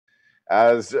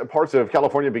As parts of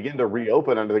California begin to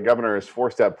reopen under the governor's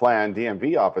four-step plan,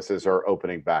 DMV offices are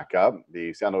opening back up.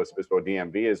 The San Luis Obispo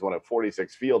DMV is one of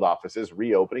 46 field offices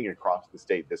reopening across the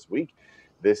state this week.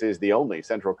 This is the only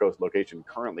Central Coast location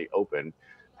currently open.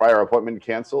 Prior appointment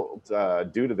canceled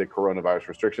due to the coronavirus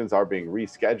restrictions are being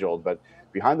rescheduled, but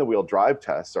behind-the-wheel drive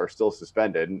tests are still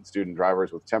suspended. Student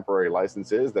drivers with temporary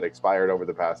licenses that expired over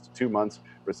the past 2 months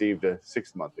received a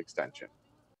 6-month extension.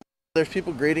 There's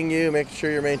people greeting you, making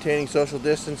sure you're maintaining social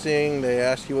distancing. They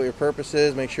ask you what your purpose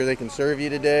is, make sure they can serve you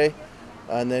today,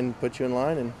 and then put you in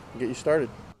line and get you started.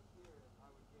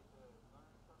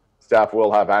 Staff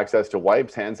will have access to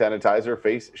wipes, hand sanitizer,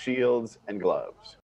 face shields, and gloves.